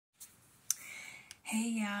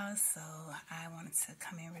Hey y'all, so I wanted to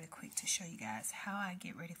come in really quick to show you guys how I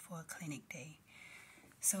get ready for a clinic day.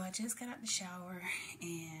 So I just got out the shower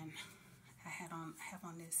and I have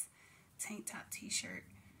on this tank top t-shirt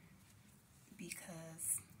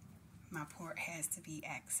because my port has to be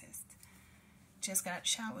accessed. Just got out the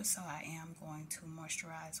shower, so I am going to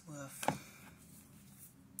moisturize with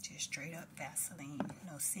just straight up Vaseline.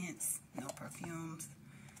 No scents, no perfumes,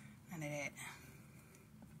 none of that.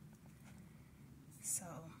 So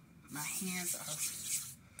my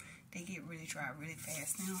hands they get really dry really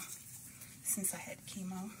fast now since I had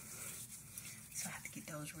chemo. So I have to get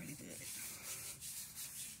those really good.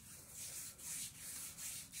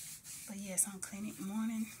 But yes, on clinic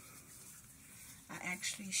morning, I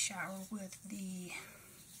actually shower with the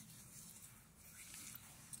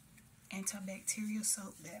antibacterial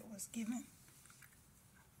soap that was given.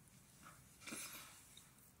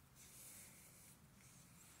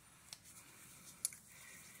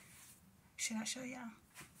 Should I show y'all?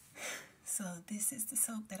 So this is the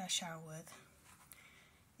soap that I shower with.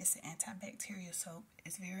 It's an antibacterial soap.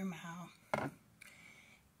 It's very mild.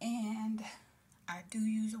 And I do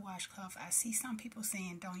use a washcloth. I see some people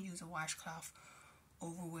saying don't use a washcloth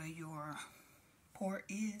over where your port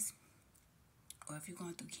is, or if you're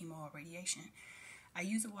going through chemo or radiation. I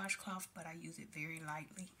use a washcloth, but I use it very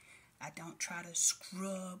lightly. I don't try to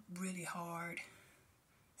scrub really hard.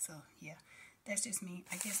 So yeah, that's just me.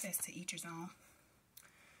 I guess that's to each his own.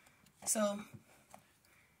 So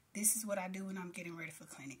this is what I do when I'm getting ready for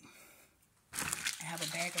clinic. I have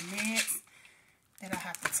a bag of meds that I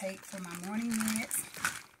have to take for my morning meds.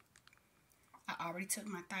 I already took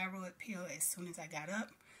my thyroid pill as soon as I got up.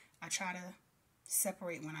 I try to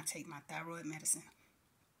separate when I take my thyroid medicine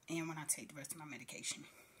and when I take the rest of my medication.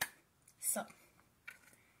 So,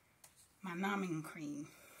 my numbing cream.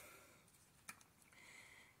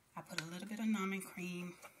 I put a little bit of numbing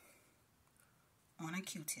cream on a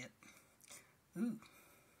Q-tip. Ooh,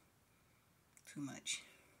 too much.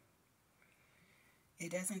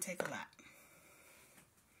 It doesn't take a lot.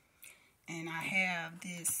 And I have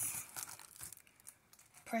this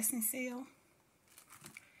pressing seal.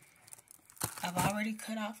 I've already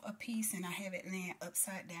cut off a piece and I have it laying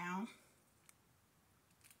upside down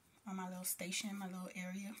on my little station, my little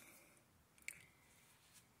area.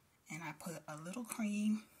 And I put a little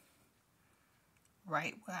cream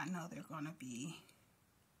right where I know they're going to be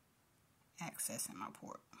accessing my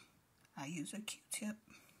port. I use a Q-tip.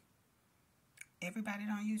 Everybody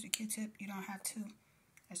don't use a Q-tip. You don't have to.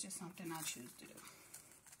 That's just something I choose to do.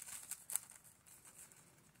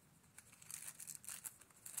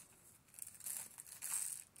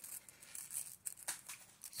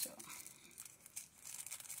 So,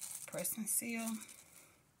 press and seal.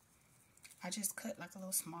 I just cut like a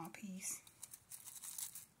little small piece.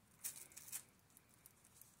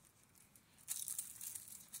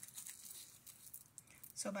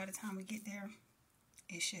 So by the time we get there,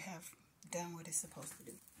 it should have done what it's supposed to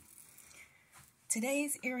do.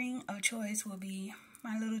 Today's earring of choice will be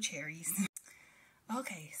my little cherries.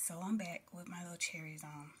 Okay, so I'm back with my little cherries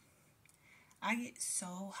on. I get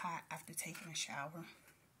so hot after taking a shower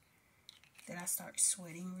that I start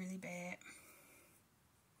sweating really bad.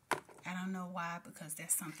 I don't know why, because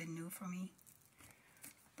that's something new for me.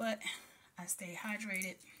 But I stay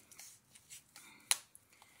hydrated.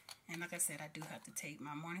 And like I said, I do have to take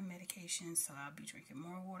my morning medication, so I'll be drinking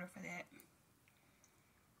more water for that.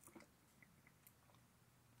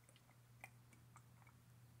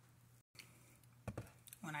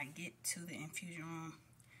 When I get to the infusion room,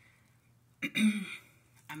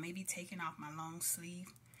 I may be taking off my long sleeve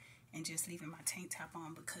and just leaving my tank top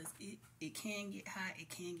on, because it can get hot, it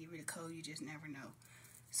can get really cold, you just never know.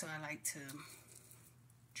 So I like to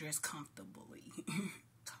dress comfortably.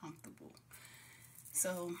 Comfortable.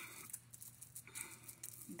 So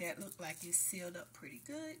that looked like it's sealed up pretty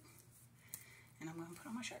good. And I'm going to put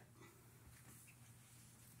on my shirt.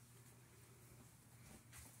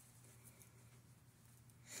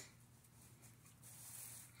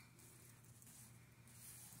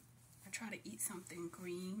 I try to eat something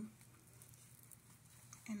green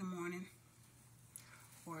in the morning,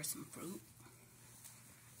 or some fruit.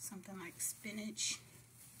 Something like spinach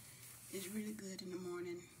is really good in the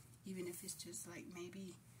morning, even if it's just like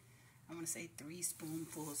maybe, I want to say 3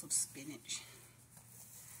 spoonfuls of spinach.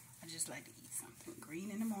 I just like to eat something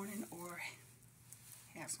green in the morning or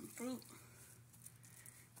have some fruit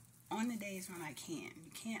on the days when I can.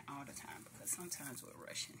 You can't all the time, because sometimes we're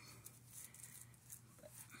rushing.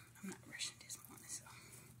 But I'm not rushing this morning, so.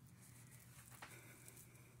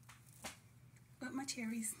 But my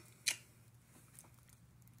cherries.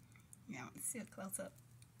 Yeah, I want to see a close up.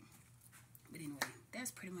 But anyway,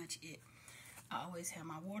 that's pretty much it. I always have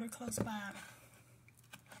my water close by.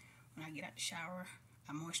 When I get out the shower,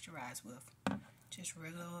 I moisturize with just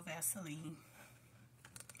regular Vaseline.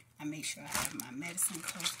 I make sure I have my medicine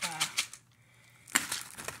close by.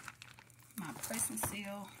 My pressing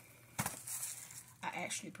seal. I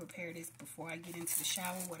actually prepare this before I get into the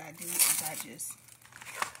shower. What I do is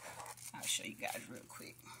I'll show you guys real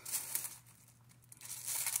quick.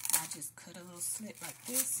 I just cut a little slit like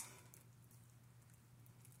this.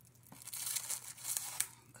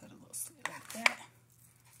 Cut a little slit like that.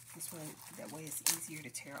 That way it's easier to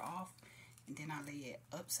tear off. And then I lay it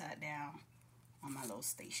upside down on my little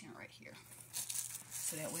station right here.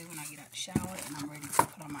 So that way when I get out the shower and I'm ready to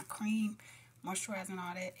put on my cream, moisturizer and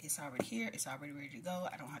all that, it's already here. It's already ready to go.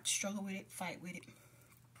 I don't have to struggle with it, fight with it.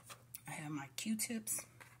 I have my Q-tips.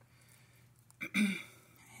 I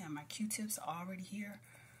have my Q-tips already here,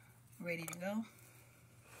 ready to go.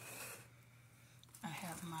 I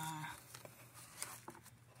have my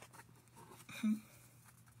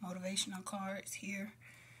motivational cards here.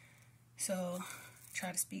 So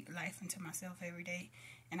try to speak life into myself every day.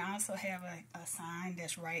 And I also have a sign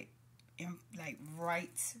that's right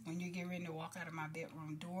when you get ready to walk out of my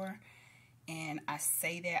bedroom door. And I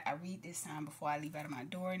say that, I read this sign before I leave out of my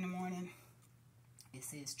door in the morning. It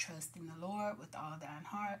says, trust in the Lord with all thine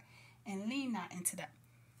heart and lean not into that.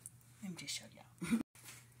 Let me just show y'all.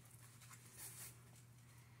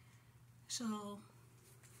 So,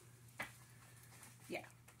 yeah.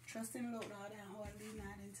 Trust in the Lord with all thine heart, lean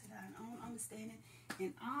not into thine own understanding.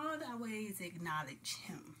 In all thy ways acknowledge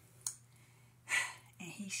him, and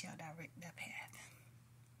he shall direct thy path.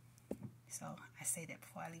 So, I say that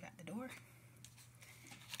before I leave out the door.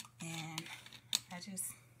 And I just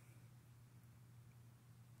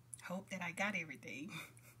hope that I got everything.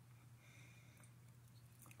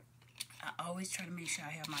 I always try to make sure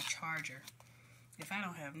I have my charger. If I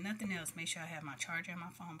don't have nothing else, make sure I have my charger and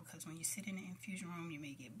my phone, because when you sit in the infusion room, you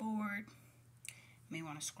may get bored. You may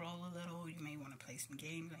want to scroll a little. You may want to play some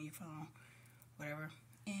games on your phone, whatever.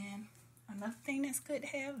 And another thing that's good to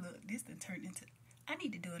have, look, this done turned into, I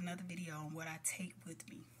need to do another video on what I take with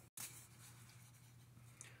me.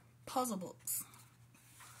 Puzzle books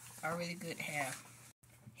are really good to have.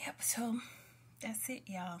 Yep, so that's it,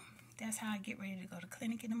 y'all. That's how I get ready to go to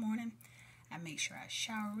clinic in the morning. I make sure I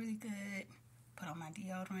shower really good, put on my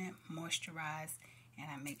deodorant, moisturize, and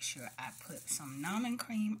I make sure I put some numbing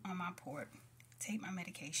cream on my port, take my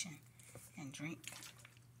medication, and drink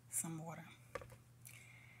some water.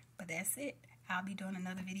 But that's it. I'll be doing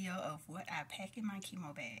another video of what I pack in my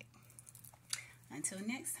chemo bag. Until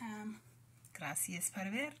next time, gracias por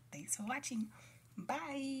ver. Thanks for watching.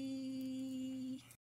 Bye.